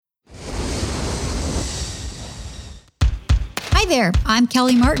there, I'm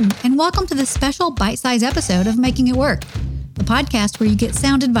Kelly Martin, and welcome to this special bite-sized episode of Making It Work, the podcast where you get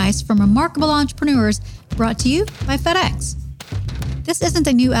sound advice from remarkable entrepreneurs brought to you by FedEx. This isn't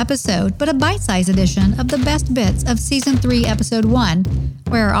a new episode, but a bite-sized edition of the best bits of Season 3, Episode 1,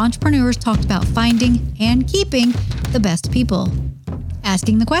 where our entrepreneurs talked about finding and keeping the best people.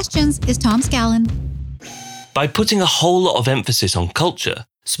 Asking the questions is Tom Scallon. By putting a whole lot of emphasis on culture,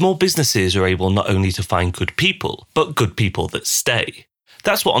 small businesses are able not only to find good people, but good people that stay.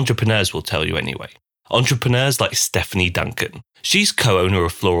 That's what entrepreneurs will tell you anyway. Entrepreneurs like Stephanie Duncan. She's co-owner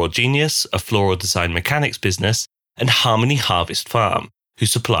of Floral Genius, a floral design mechanics business, and Harmony Harvest Farm, who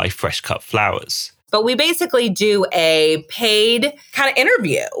supply fresh-cut flowers. But we basically do a paid kind of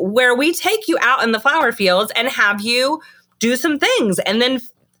interview where we take you out in the flower fields and have you do some things and then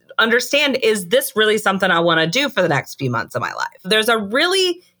understand, is this really something I want to do for the next few months of my life? There's a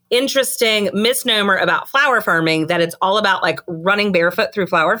really interesting misnomer about flower farming that it's all about like running barefoot through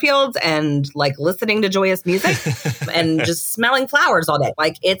flower fields and like listening to joyous music and just smelling flowers all day.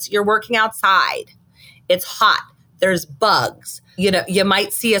 Like you're working outside. It's hot. There's bugs. You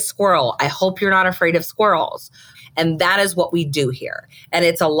might see a squirrel. I hope you're not afraid of squirrels. And that is what we do here. And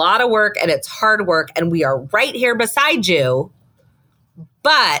it's a lot of work and it's hard work. And we are right here beside you.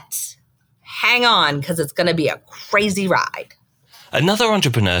 But hang on, because it's going to be a crazy ride. Another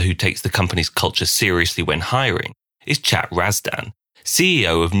entrepreneur who takes the company's culture seriously when hiring is Chat Razdan,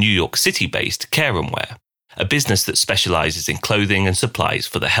 CEO of New York City-based Care & Wear, a business that specializes in clothing and supplies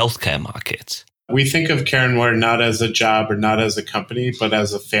for the healthcare market. We think of Care & Wear not as a job or not as a company, but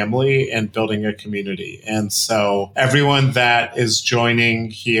as a family and building a community. And so everyone that is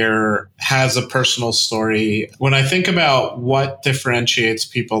joining here has a personal story. When I think about what differentiates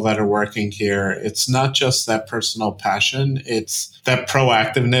people that are working here, it's not just that personal passion, it's that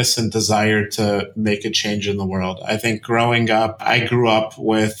proactiveness and desire to make a change in the world. I think growing up, I grew up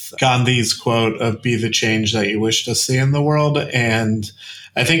with Gandhi's quote of "be the change that you wish to see in the world." And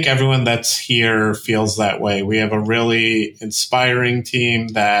I think everyone that's here feels that way. We have a really inspiring team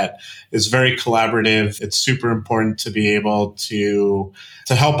that is very collaborative. It's super important to be able to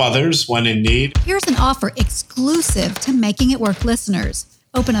help others when in need. Here's an offer exclusive to Making It Work listeners.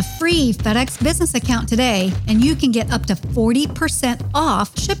 Open a free FedEx business account today, and you can get up to 40%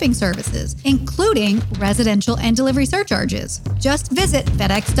 off shipping services, including residential and delivery surcharges. Just visit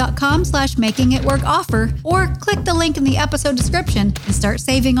fedex.com/makingitworkoffer or click the link in the episode description and start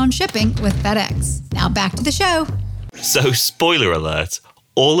saving on shipping with FedEx. Now back to the show. So, spoiler alert,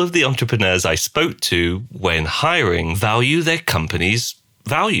 all of the entrepreneurs I spoke to when hiring value their company's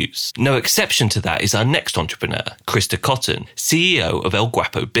values. No exception to that is our next entrepreneur, Krista Cotton, CEO of El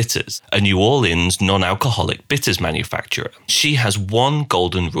Guapo Bitters, a New Orleans non-alcoholic bitters manufacturer. She has one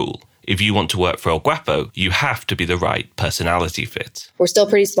golden rule. If you want to work for El Guapo, you have to be the right personality fit. We're still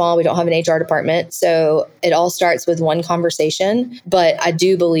pretty small. We don't have an HR department. So it all starts with one conversation. But I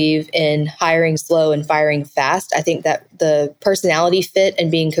do believe in hiring slow and firing fast. I think that the personality fit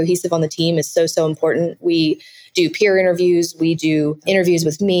and being cohesive on the team is so important. We do peer interviews. We do interviews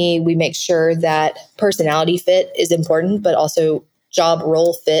with me. We make sure that personality fit is important, but also job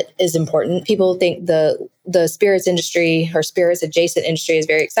role fit is important. People think the spirits industry or spirits adjacent industry is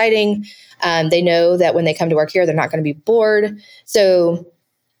very exciting. They know that when they come to work here, they're not going to be bored. So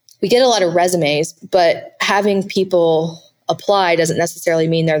we get a lot of resumes, but having people apply doesn't necessarily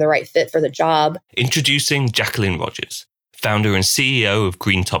mean they're the right fit for the job. Introducing Jacqueline Rogers, founder and CEO of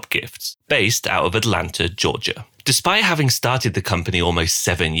Green Top Gifts, based out of Atlanta, Georgia. Despite having started the company almost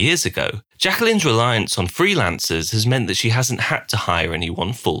 7 years ago, Jacqueline's reliance on freelancers has meant that she hasn't had to hire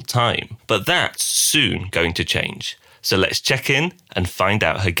anyone full-time. But that's soon going to change. So let's check in and find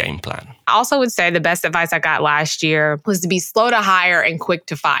out her game plan. I also would say the best advice I got last year was to be slow to hire and quick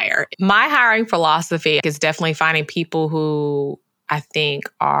to fire. My hiring philosophy is definitely finding people who I think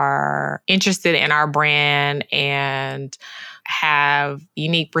are interested in our brand and have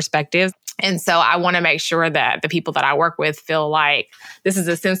unique perspectives. And so I want to make sure that the people that I work with feel like this is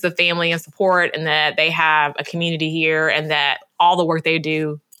a sense of family and support and that they have a community here and that all the work they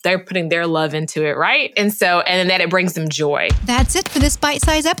do, they're putting their love into it, right? And that it brings them joy. That's it for this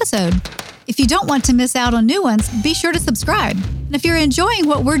bite-sized episode. If you don't want to miss out on new ones, be sure to subscribe. And if you're enjoying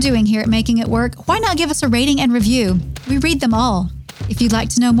what we're doing here at Making It Work, why not give us a rating and review? We read them all. If you'd like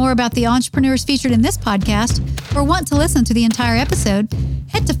to know more about the entrepreneurs featured in this podcast or want to listen to the entire episode,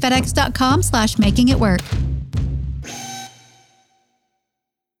 head to fedex.com/makingitwork.